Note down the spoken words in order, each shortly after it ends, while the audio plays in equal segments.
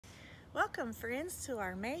Welcome, friends, to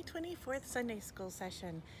our May 24th Sunday School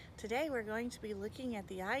session. Today we're going to be looking at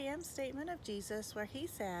the I Am statement of Jesus where he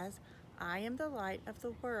says, I am the light of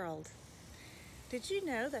the world. Did you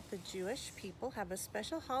know that the Jewish people have a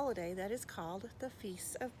special holiday that is called the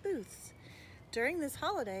Feast of Booths? During this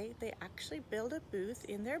holiday, they actually build a booth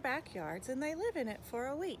in their backyards and they live in it for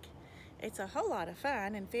a week. It's a whole lot of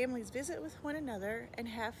fun, and families visit with one another and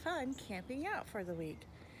have fun camping out for the week.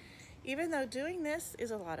 Even though doing this is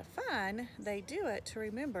a lot of fun, they do it to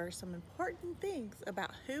remember some important things about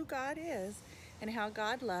who God is and how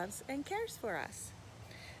God loves and cares for us.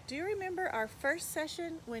 Do you remember our first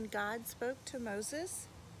session when God spoke to Moses?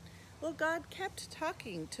 Well, God kept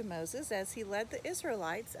talking to Moses as he led the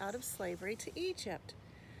Israelites out of slavery to Egypt.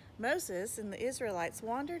 Moses and the Israelites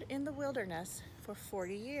wandered in the wilderness for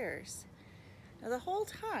 40 years. Now, the whole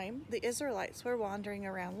time the Israelites were wandering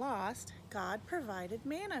around lost, God provided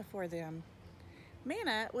manna for them.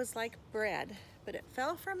 Manna was like bread, but it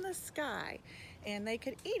fell from the sky, and they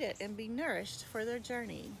could eat it and be nourished for their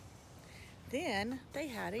journey. Then they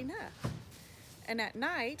had enough. And at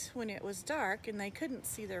night, when it was dark and they couldn't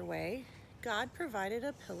see their way, God provided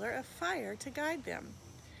a pillar of fire to guide them.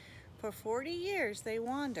 For 40 years they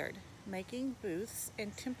wandered, making booths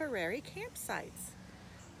and temporary campsites.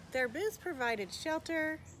 Their booths provided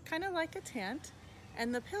shelter, kind of like a tent,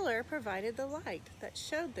 and the pillar provided the light that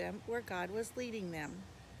showed them where God was leading them.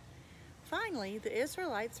 Finally, the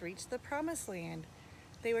Israelites reached the Promised Land.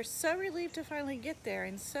 They were so relieved to finally get there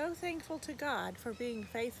and so thankful to God for being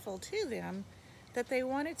faithful to them that they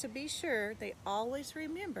wanted to be sure they always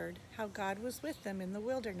remembered how God was with them in the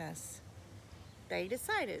wilderness. They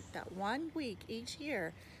decided that 1 week each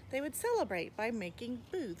year they would celebrate by making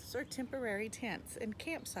booths or temporary tents and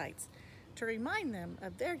campsites to remind them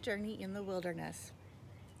of their journey in the wilderness.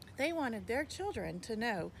 They wanted their children to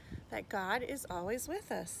know that God is always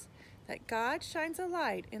with us, that God shines a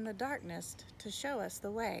light in the darkness to show us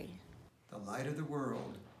the way. The light of the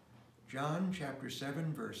world. John chapter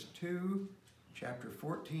 7 verse 2, chapter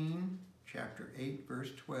 14, chapter 8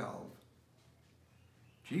 verse 12.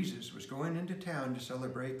 Jesus was going into town to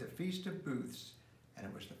celebrate the Feast of Booths, and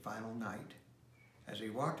it was the final night. As he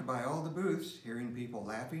walked by all the booths, hearing people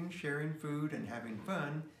laughing, sharing food, and having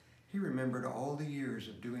fun, he remembered all the years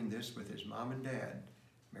of doing this with his mom and dad,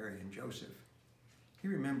 Mary and Joseph. He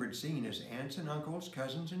remembered seeing his aunts and uncles,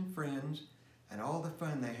 cousins and friends, and all the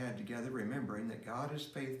fun they had together, remembering that God is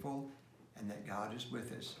faithful and that God is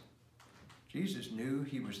with us. Jesus knew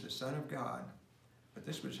he was the Son of God, but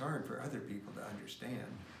this was hard for other people to understand.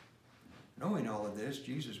 Knowing all of this,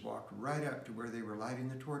 Jesus walked right up to where they were lighting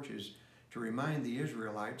the torches to remind the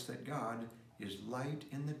Israelites that God is light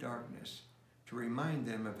in the darkness, to remind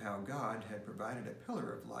them of how God had provided a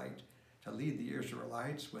pillar of light to lead the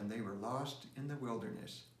Israelites when they were lost in the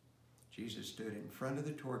wilderness. Jesus stood in front of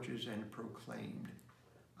the torches and proclaimed,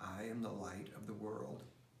 I am the light of the world.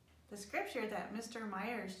 The scripture that Mr.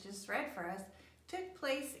 Myers just read for us took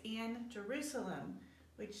place in Jerusalem,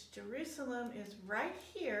 which Jerusalem is right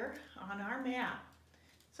here on our map.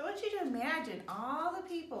 So I want you to imagine all the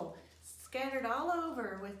people scattered all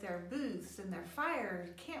over with their booths and their fires,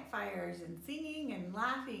 campfires, and singing and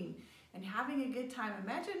laughing and having a good time.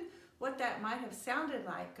 Imagine what that might have sounded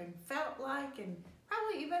like and felt like and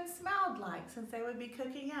probably even smelled like, since they would be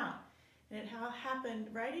cooking out. And it happened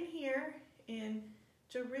right in here in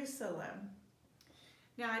Jerusalem.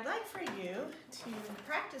 Now, I'd like for you to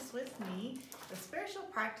practice with me a spiritual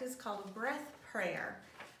practice called breath prayer.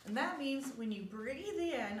 And that means when you breathe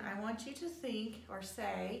in, I want you to think or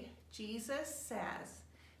say, Jesus says.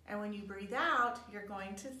 And when you breathe out, you're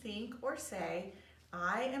going to think or say,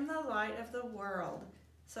 I am the light of the world.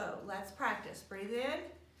 So let's practice. Breathe in.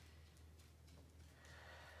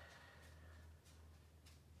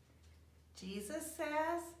 Jesus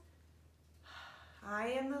says, I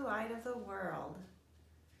am the light of the world.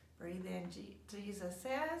 Breathe in, Jesus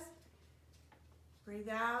says. Breathe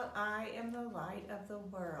out, I am the light of the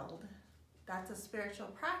world. That's a spiritual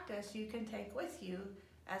practice you can take with you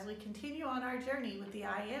as we continue on our journey with the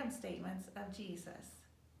I am statements of Jesus.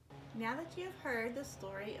 Now that you've heard the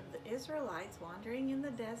story of the Israelites wandering in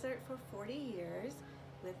the desert for 40 years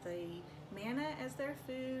with the manna as their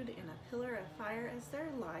food and a pillar of fire as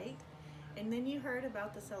their light, and then you heard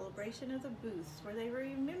about the celebration of the booths where they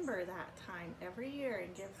remember that time every year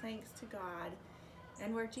and give thanks to God,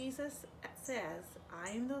 and where Jesus says,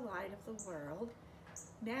 I am the light of the world.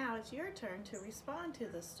 Now it's your turn to respond to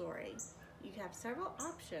the story. You have several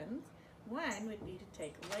options. One would be to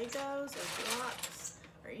take Legos or blocks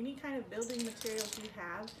or any kind of building materials you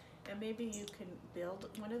have And maybe you can build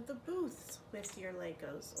one of the booths with your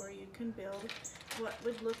Legos, or you can build what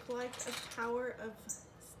would look like a tower of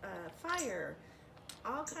fire.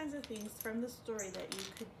 All kinds of things from the story that you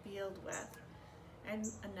could build with. And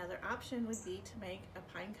another option would be to make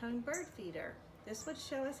a pine cone bird feeder. This would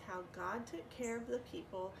show us how God took care of the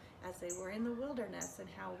people as they were in the wilderness, and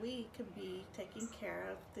how we can be taking care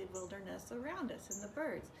of the wilderness around us and the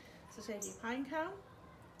birds. So take your pine cone,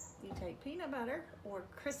 you take peanut butter or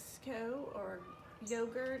Crisco or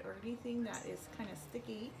yogurt or anything that is kind of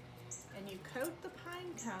sticky, and you coat the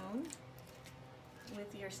pine cone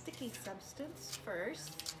with your sticky substance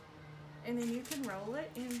first, and then you can roll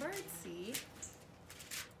it in bird seed,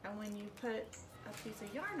 and when you put a piece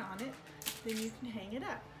of yarn on it, then you can hang it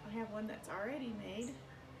up. I have one that's already made,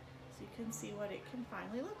 so you can see what it can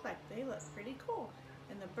finally look like. They look pretty cool,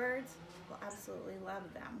 and the birds will absolutely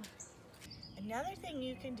love them. Another thing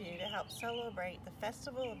you can do to help celebrate the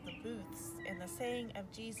Festival of the Booths and the saying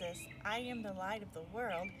of Jesus, I am the light of the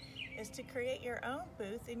world, is to create your own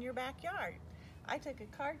booth in your backyard. I took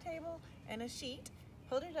a card table and a sheet,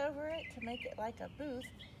 pulled it over it to make it like a booth.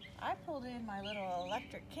 I pulled in my little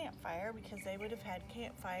electric campfire because they would have had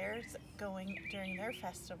campfires going during their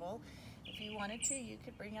festival. If you wanted to, you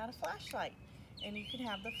could bring out a flashlight, and you can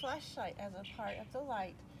have the flashlight as a part of the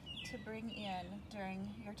light to bring in during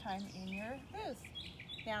your time in your booth.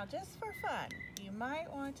 Now, just for fun, you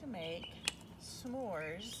might want to make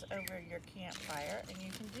s'mores over your campfire, and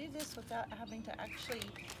you can do this without having to actually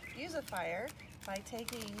use a fire by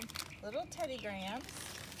taking little Teddy Grahams,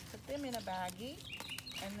 put them in a baggie,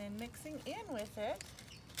 and then mixing in with it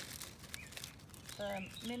the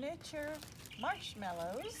miniature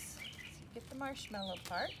marshmallows. So you get the marshmallow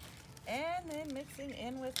part, and then mixing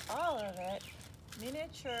in with all of it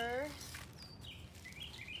miniature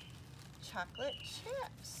chocolate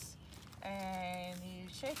chips. And you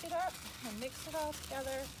shake it up and mix it all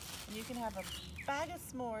together, and you can have a bag of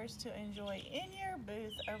s'mores to enjoy in your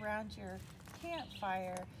booth around your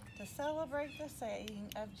campfire to celebrate the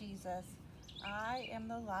saying of Jesus, I am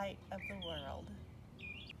the light of the world.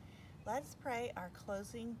 Let's pray our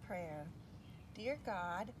closing prayer. Dear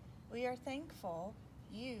God, we are thankful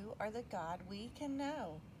you are the God we can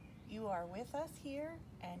know. You are with us here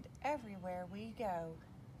and everywhere we go.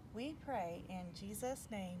 We pray in Jesus'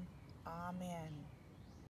 name. Amen.